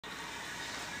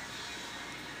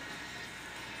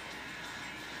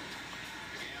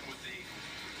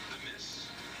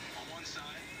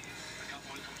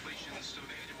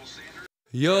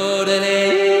That's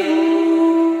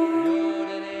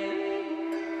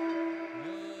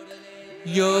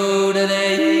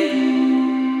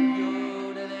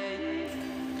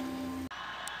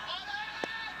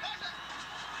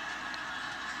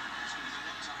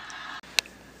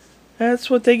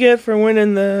what they get for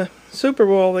winning the Super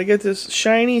Bowl. They get this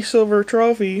shiny silver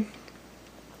trophy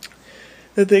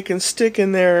that they can stick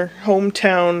in their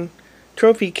hometown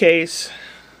trophy case.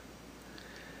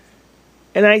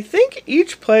 And I think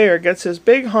each player gets this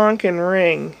big honking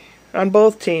ring on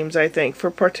both teams, I think, for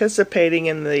participating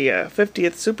in the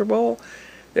 50th Super Bowl.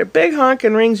 They're big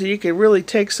honking rings that you could really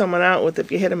take someone out with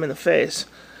if you hit them in the face.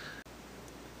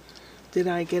 Did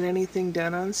I get anything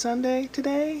done on Sunday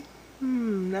today?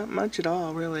 Not much at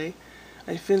all, really.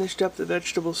 I finished up the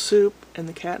vegetable soup, and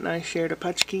the cat and I shared a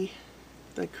putchki,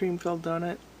 the cream-filled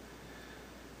donut.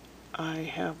 I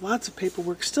have lots of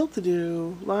paperwork still to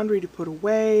do, laundry to put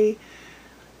away.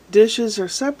 Dishes are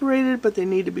separated, but they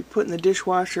need to be put in the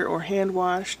dishwasher or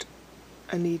hand-washed.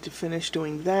 I need to finish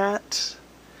doing that.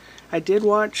 I did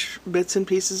watch bits and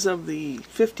pieces of the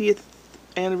 50th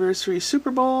anniversary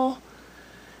Super Bowl.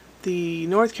 The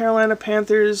North Carolina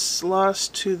Panthers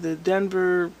lost to the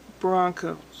Denver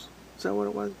Broncos. Is that what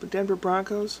it was? The Denver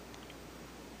Broncos?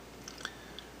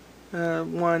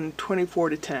 Won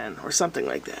 24-10 or something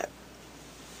like that.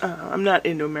 I'm not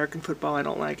into American football. I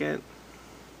don't like it.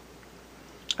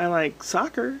 I like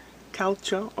soccer,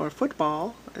 calcio, or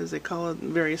football, as they call it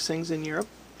in various things in Europe.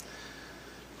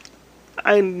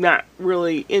 I'm not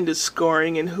really into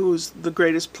scoring and who's the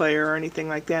greatest player or anything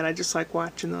like that. I just like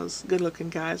watching those good-looking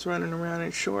guys running around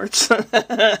in shorts.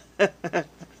 Like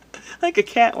a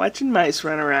cat watching mice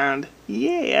run around.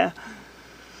 Yeah.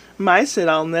 Mice that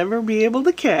I'll never be able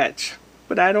to catch,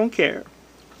 but I don't care.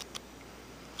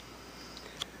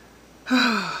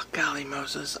 Oh, golly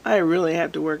Moses. I really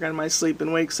have to work on my sleep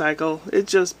and wake cycle. It's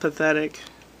just pathetic.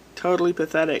 Totally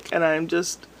pathetic. And I'm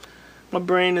just... my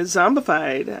brain is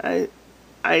zombified.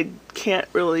 I can't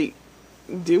really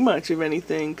do much of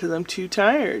anything because I'm too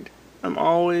tired. I'm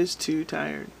always too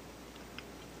tired.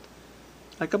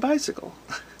 Like a bicycle.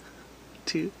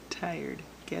 Too tired.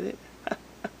 Get it?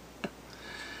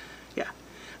 Yeah.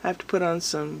 I have to put on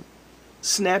some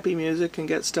snappy music and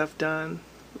get stuff done.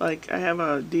 Like, I have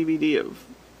a DVD of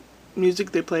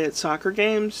music they play at soccer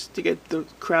games to get the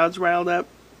crowds riled up.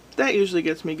 That usually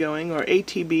gets me going. Or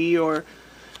ATB or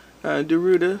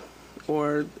Deruda.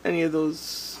 Or any of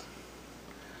those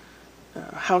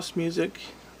house music,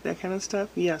 that kind of stuff.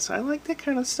 Yes, I like that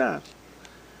kind of stuff.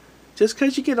 Just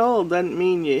because you get old doesn't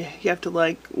mean you have to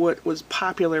like what was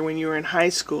popular when you were in high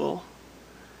school.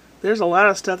 There's a lot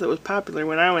of stuff that was popular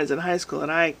when I was in high school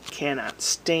and I cannot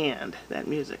stand that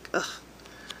music. Ugh.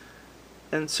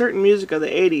 And certain music of the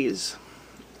 80s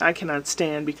I cannot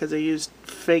stand because they used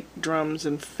fake drums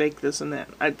and fake this and that.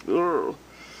 Ugh.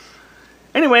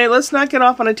 Anyway, let's not get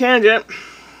off on a tangent.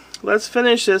 Let's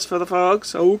finish this for the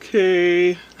folks.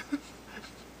 Okay.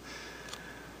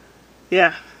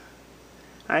 Yeah.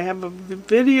 I have a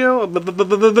video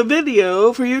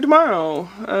for you tomorrow.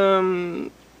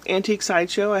 Antique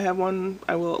Sideshow. I have one.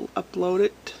 I will upload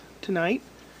it tonight.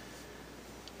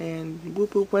 And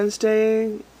Whoop Whoop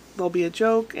Wednesday, there'll be a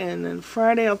joke. And then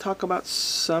Friday, I'll talk about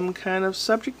some kind of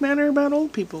subject matter about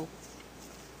old people.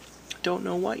 Don't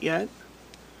know what yet.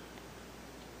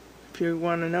 If you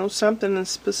want to know something in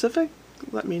specific,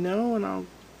 let me know and I'll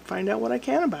find out what I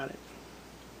can about it.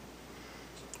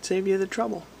 Save you the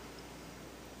trouble.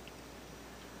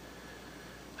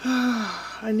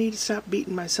 I need to stop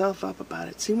beating myself up about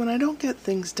it. See, when I don't get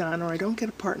things done or I don't get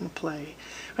a part in a play,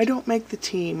 I don't make the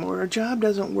team or a job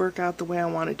doesn't work out the way I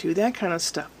want it to, that kind of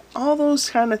stuff. All those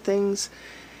kind of things,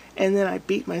 and then I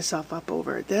beat myself up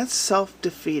over it. That's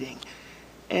self-defeating.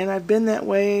 And I've been that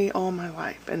way all my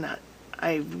life. And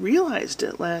I realized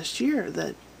it last year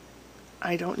that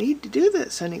I don't need to do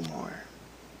this anymore.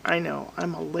 I know,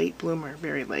 I'm a late bloomer,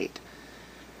 very late.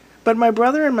 But my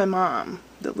brother and my mom,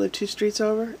 that live 2 streets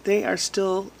over, they are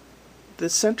still the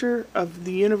center of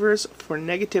the universe for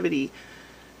negativity.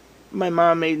 My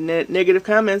mom made negative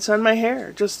comments on my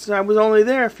hair. Just, I was only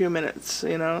there a few minutes,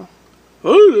 you know.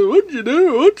 Oh, what'd you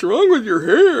do? What's wrong with your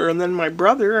hair? And then my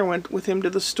brother, I went with him to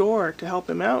the store to help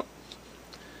him out.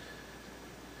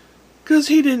 Because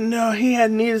he didn't know, he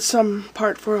had needed some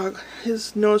part for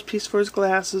his nose piece for his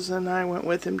glasses, and I went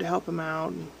with him to help him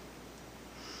out.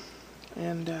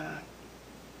 And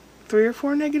 3 or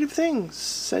 4 negative things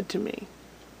said to me.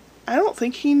 I don't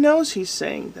think he knows he's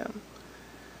saying them.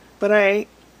 But I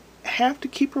have to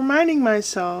keep reminding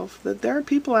myself that there are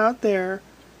people out there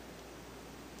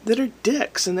that are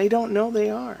dicks and they don't know they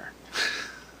are.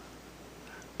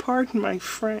 Pardon my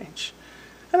French.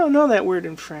 I don't know that word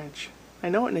in French. I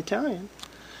know it in Italian.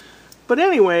 But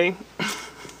anyway,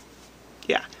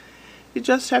 yeah. You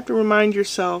just have to remind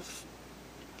yourself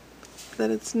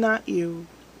that it's not you.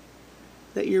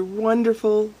 That you're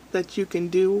wonderful, that you can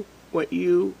do what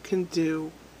you can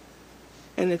do.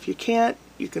 And if you can't,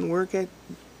 you can work at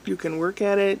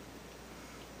it.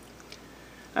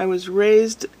 I was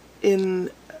raised in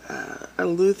a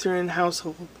Lutheran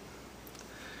household.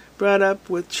 Brought up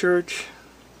with church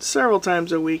several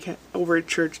times a week over at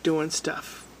church doing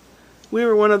stuff. We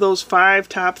were one of those 5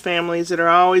 top families that are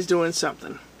always doing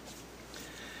something.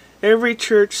 Every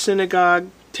church, synagogue,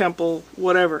 temple,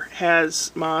 whatever,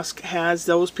 mosque, has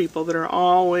those people that are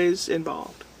always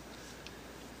involved.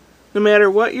 No matter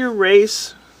what your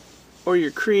race or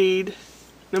your creed,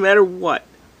 no matter what,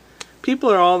 people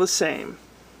are all the same.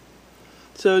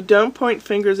 So don't point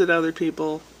fingers at other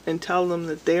people and tell them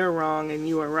that they are wrong and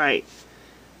you are right,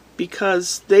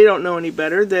 because they don't know any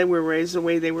better. They were raised the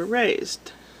way they were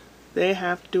raised. They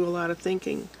have to do a lot of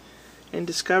thinking and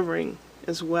discovering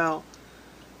as well.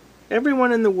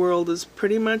 Everyone in the world is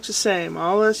pretty much the same.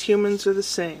 All us humans are the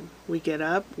same. We get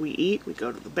up, we eat, we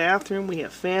go to the bathroom, we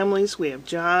have families, we have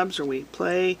jobs, or we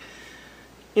play.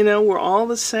 You know, we're all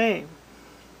the same.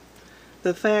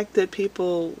 The fact that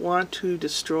people want to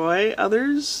destroy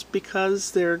others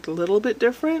because they're a little bit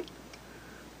different,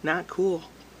 not cool.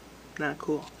 Not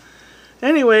cool.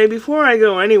 Anyway, before I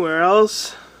go anywhere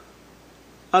else,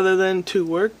 other than to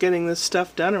work getting this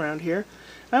stuff done around here,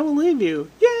 I will leave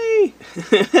you. Yay!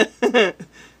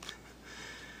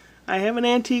 I have an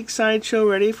antique sideshow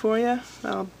ready for you.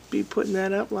 I'll be putting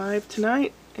that up live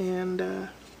tonight, and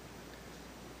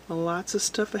lots of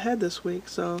stuff ahead this week.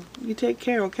 So you take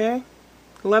care, okay?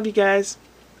 I love you guys.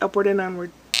 Upward and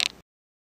onward.